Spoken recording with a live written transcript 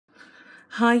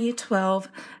Hi Year 12,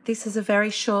 this is a very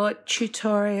short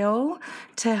tutorial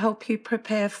to help you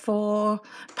prepare for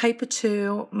Paper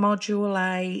 2 Module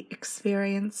A,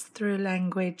 Experience Through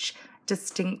Language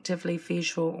Distinctively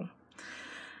Visual.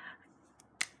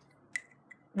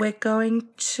 We're going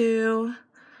to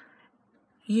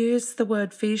use the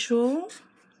word visual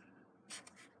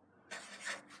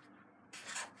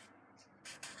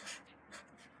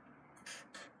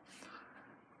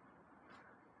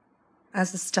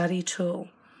as a study tool.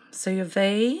 So your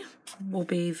V will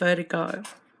be Vertigo.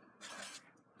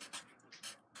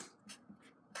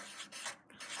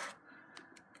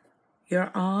 Your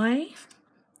I,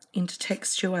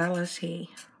 intertextuality.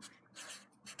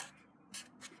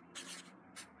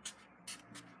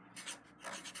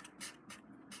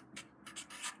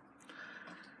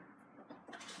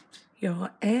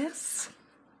 Your S,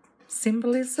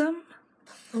 symbolism.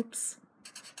 Oops.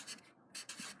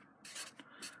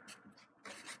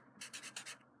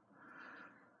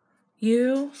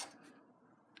 U,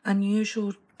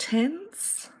 unusual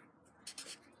tense.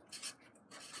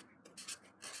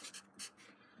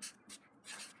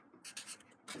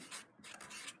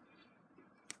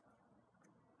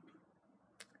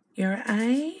 Your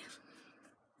A,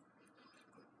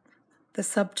 the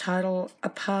subtitle, a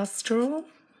pastoral.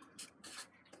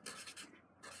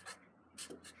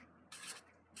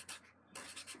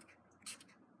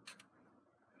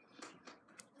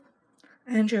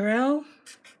 And your L,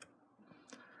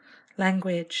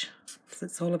 language. So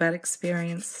it's all about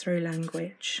experience through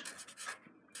language.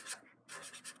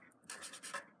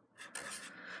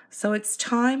 So it's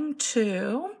time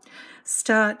to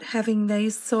start having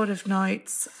these sort of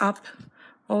notes up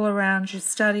all around your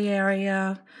study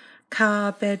area,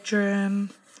 car, bedroom,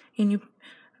 in your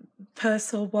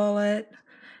purse or wallet,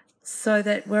 so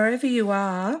that wherever you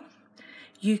are,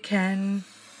 you can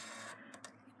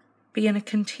be in a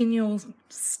continual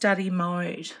study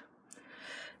mode.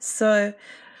 So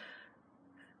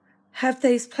have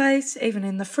these placed even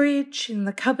in the fridge, in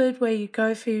the cupboard where you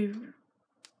go for your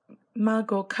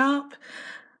mug or cup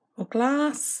or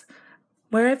glass.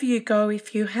 Wherever you go,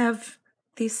 if you have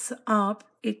this up,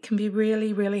 it can be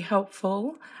really, really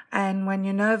helpful. And when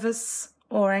you're nervous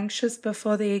or anxious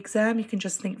before the exam, you can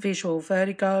just think visual,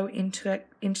 vertigo,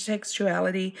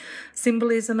 intertextuality,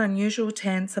 symbolism, unusual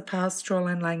tense, a pastoral,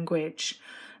 and language.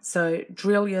 So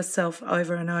drill yourself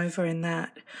over and over in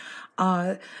that.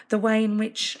 The way in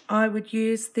which I would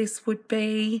use this would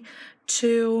be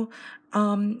to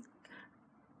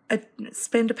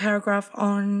spend a paragraph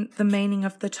on the meaning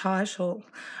of the title.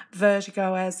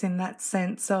 Vertigo, as in that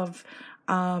sense of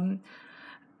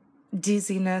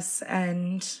dizziness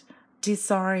and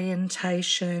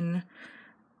disorientation.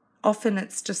 Often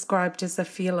it's described as a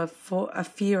fear of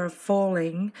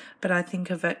falling, but I think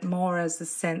of it more as a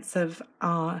sense of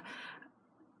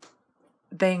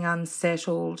being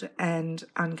unsettled and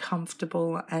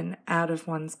uncomfortable and out of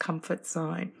one's comfort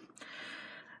zone.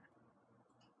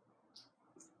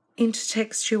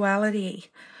 Intertextuality.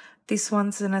 This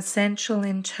one's an essential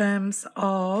in terms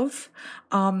of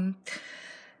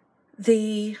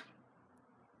the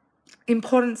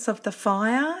importance of the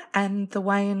fire and the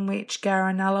way in which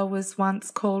Garranella was once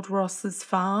called Ross's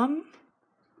Farm.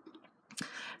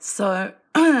 So,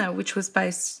 which was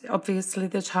based, obviously,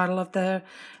 the title of the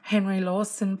Henry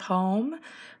Lawson poem.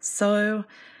 So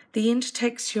the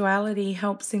intertextuality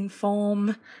helps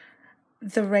inform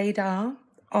the reader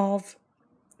of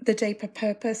the deeper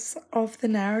purpose of the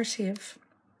narrative.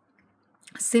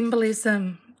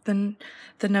 Symbolism.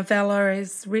 The novella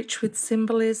is rich with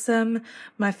symbolism.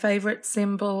 My favourite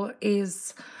symbol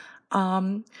is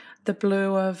the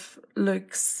blue of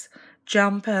Luke's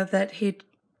jumper that he'd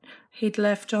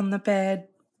left on the bed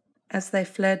as they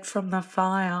fled from the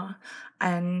fire,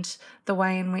 and the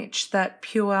way in which that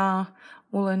pure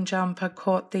woolen jumper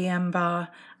caught the ember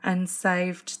and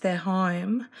saved their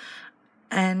home.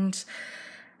 And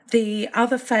the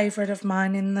other favourite of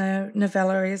mine in the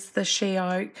novella is the she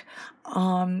oak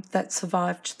that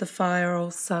survived the fire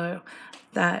also.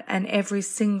 And every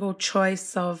single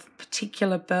choice of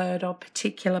particular bird or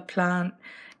particular plant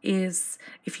is,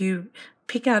 if you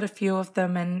pick out a few of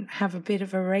them and have a bit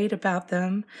of a read about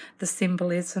them, the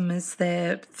symbolism is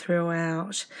there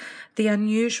throughout. The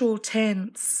unusual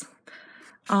tense,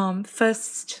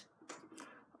 first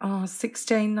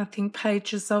 16, I think,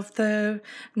 pages of the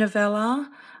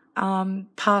novella,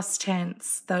 past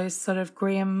tense, those sort of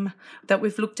grim, that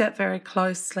we've looked at very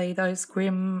closely, those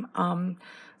grim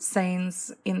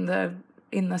scenes in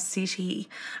the city.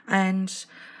 And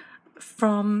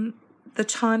from the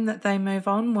time that they move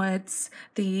onwards,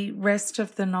 the rest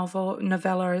of the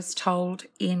novella is told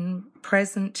in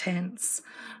present tense,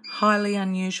 highly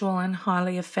unusual and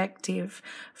highly effective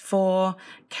for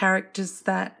characters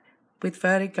that, with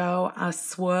vertigo, are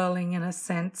swirling in a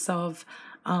sense of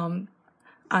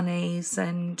unease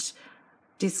and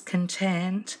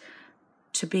discontent,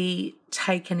 to be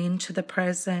taken into the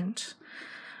present.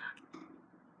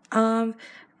 The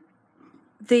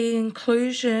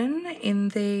inclusion in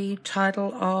the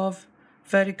title of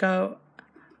Vertigo,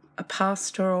 a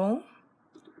pastoral.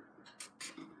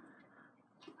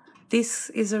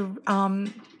 This is a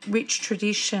rich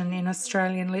tradition in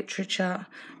Australian literature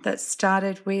that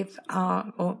started with,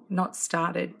 or not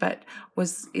started, but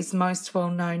is most well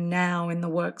known now in the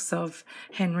works of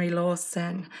Henry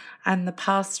Lawson. And the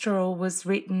pastoral was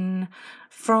written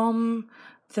from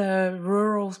the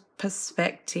rural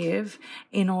perspective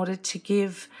in order to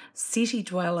give city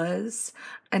dwellers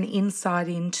an insight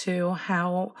into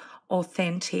how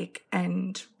authentic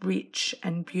and rich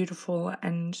and beautiful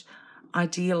and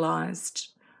idealized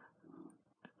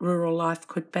rural life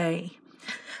could be.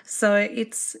 So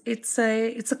it's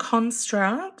a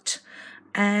construct,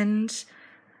 and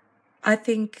I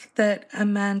think that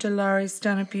Amanda Laurie's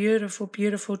done a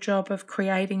beautiful job of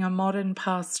creating a modern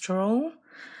pastoral.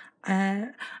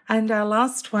 And our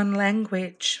last one,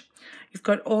 language. You've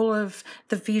got all of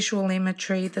the visual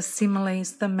imagery, the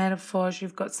similes, the metaphors.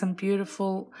 You've got some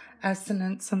beautiful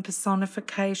assonance and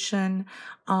personification,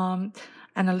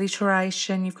 and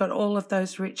alliteration. You've got all of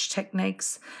those rich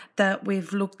techniques that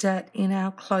we've looked at in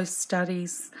our close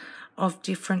studies of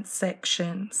different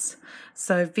sections.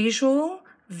 So visual,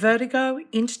 vertigo,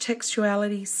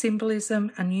 intertextuality,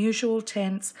 symbolism, unusual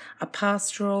tense, a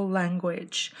pastoral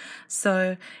language.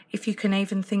 So if you can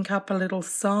even think up a little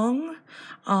song,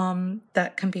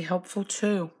 that can be helpful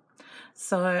too.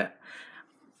 So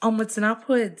onwards and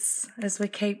upwards as we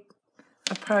keep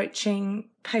approaching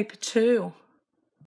paper 2.